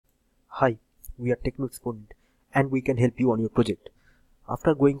Hi, we are Techno Exponent and we can help you on your project.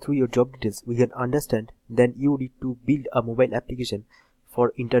 After going through your job details, we can understand then you need to build a mobile application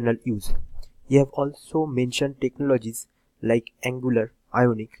for internal use. You have also mentioned technologies like Angular,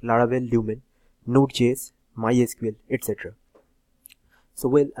 Ionic, Laravel, Lumen, Node.js, MySQL, etc.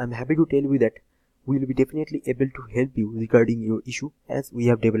 So I'm happy to tell you that we will be definitely able to help you regarding your issue, as we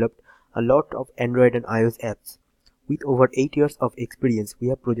have developed a lot of Android and iOS apps. With over 8 years of experience, we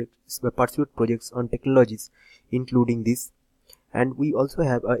have pursued projects on technologies including this, and we also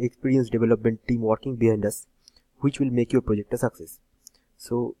have an experienced development team working behind us, which will make your project a success.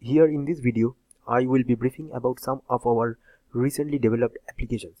 So here in this video, I will be briefing about some of our recently developed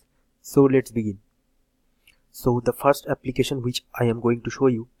applications. So let's begin. So the first application which I am going to show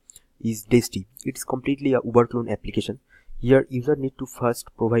you is Desty. It's completely a Uber clone application. Here user need to first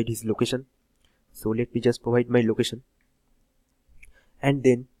provide his location. So let me just provide my location, and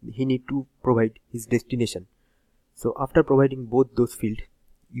then he need to provide his destination. So after providing both those fields,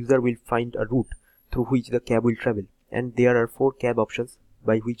 user will find a route through which the cab will travel, and there are 4 cab options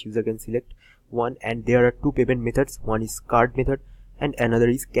by which user can select one, and there are 2 payment methods. One is card method and another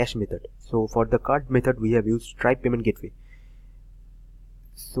is cash method. So for the card method we have used Stripe payment gateway.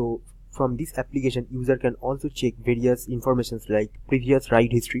 So from this application user can also check various informations like previous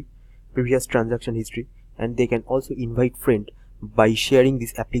ride history, previous transaction history, and they can also invite friend by sharing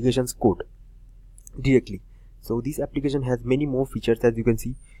this application's code directly. So this application has many more features, as you can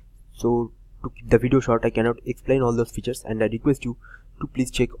see. So to keep the video short, I cannot explain all those features, and I request you to please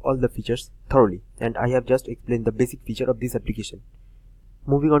check all the features thoroughly, and I have just explained the basic feature of this application.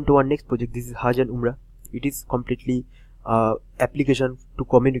 Moving on to our next project, this is Hajj and Umrah. It is completely application to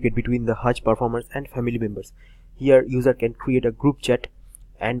communicate between the Hajj performers and family members. Here user can create a group chat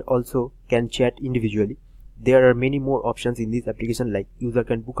and also can chat individually. There are many more options in this application, like user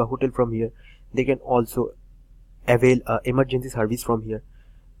can book a hotel from here. They can also avail emergency service from here.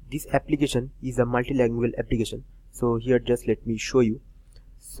 This application is a multilingual application. So here just let me show you.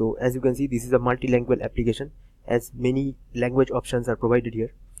 So as you can see, this is a multilingual application, as many language options are provided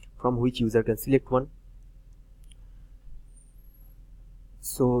here, from which user can select one.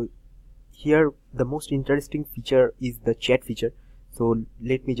 So here the most interesting feature is the chat feature. So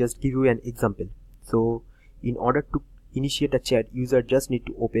let me just give you an example. So in order to initiate a chat, user just need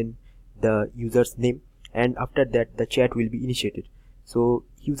to open the user's name, and after that the chat will be initiated. So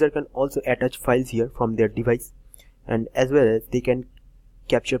user can also attach files here from their device, and as well as they can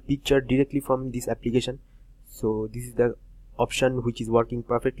capture picture directly from this application. So this is the option which is working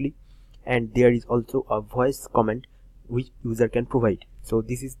perfectly, and there is also a voice command which user can provide. So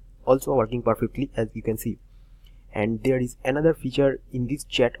this is also working perfectly, as you can see. And there is another feature in this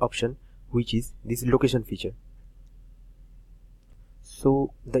chat option, which is this location feature.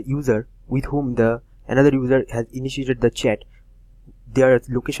 So the user with whom the another user has initiated the chat, their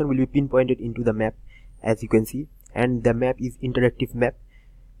location will be pinpointed into the map, as you can see, and the map is interactive map,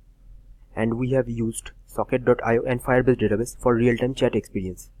 and we have used Socket.io and Firebase database for real-time chat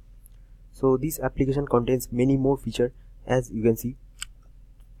experience. So this application contains many more features, as you can see.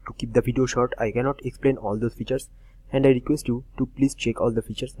 To keep the video short, I cannot explain all those features, and I request you to please check all the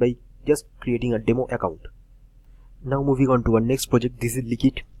features by just creating a demo account. Now moving on to our next project, this is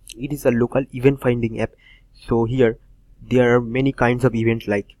Liquid. It is a local event finding app. So here there are many kinds of events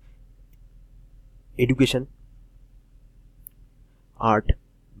like education, art,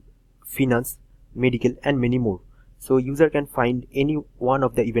 finance, medical, and many more. So user can find any one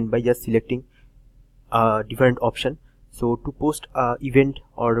of the event by just selecting a different option. So to post a event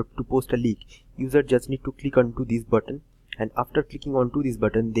or to post a leak, user just need to click onto this button, and after clicking onto this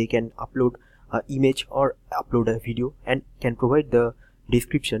button they can upload an image or upload a video and can provide the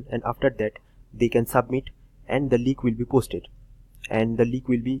description, and after that they can submit, and the leak will be posted, and the leak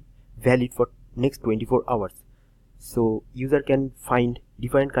will be valid for next 24 hours. So user can find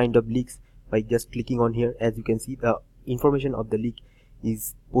different kind of leaks by just clicking on here. As you can see, the information of the leak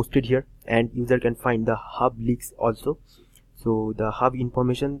is posted here, and user can find the hub leaks also. So the hub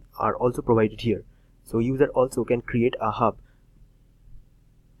information are also provided here. So user also can create a hub,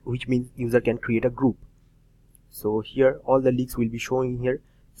 which means user can create a group. So here all the leaks will be showing here.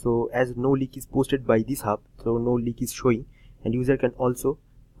 So as no leak is posted by this hub, so no leak is showing, and user can also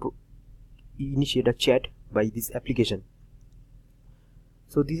initiate a chat by this application.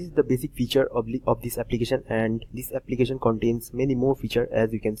 So this is the basic feature of this application, and this application contains many more features,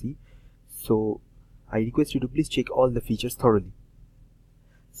 as you can see. So I request you to please check all the features thoroughly.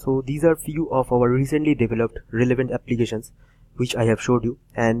 So these are few of our recently developed relevant applications which I have showed you,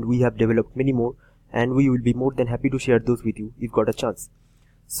 and we have developed many more, and we will be more than happy to share those with you if got a chance.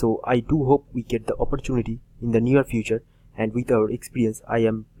 So I do hope we get the opportunity in the near future, and with our experience I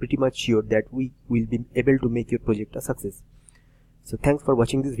am pretty much sure that we will be able to make your project a success. So thanks for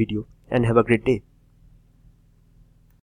watching this video and have a great day.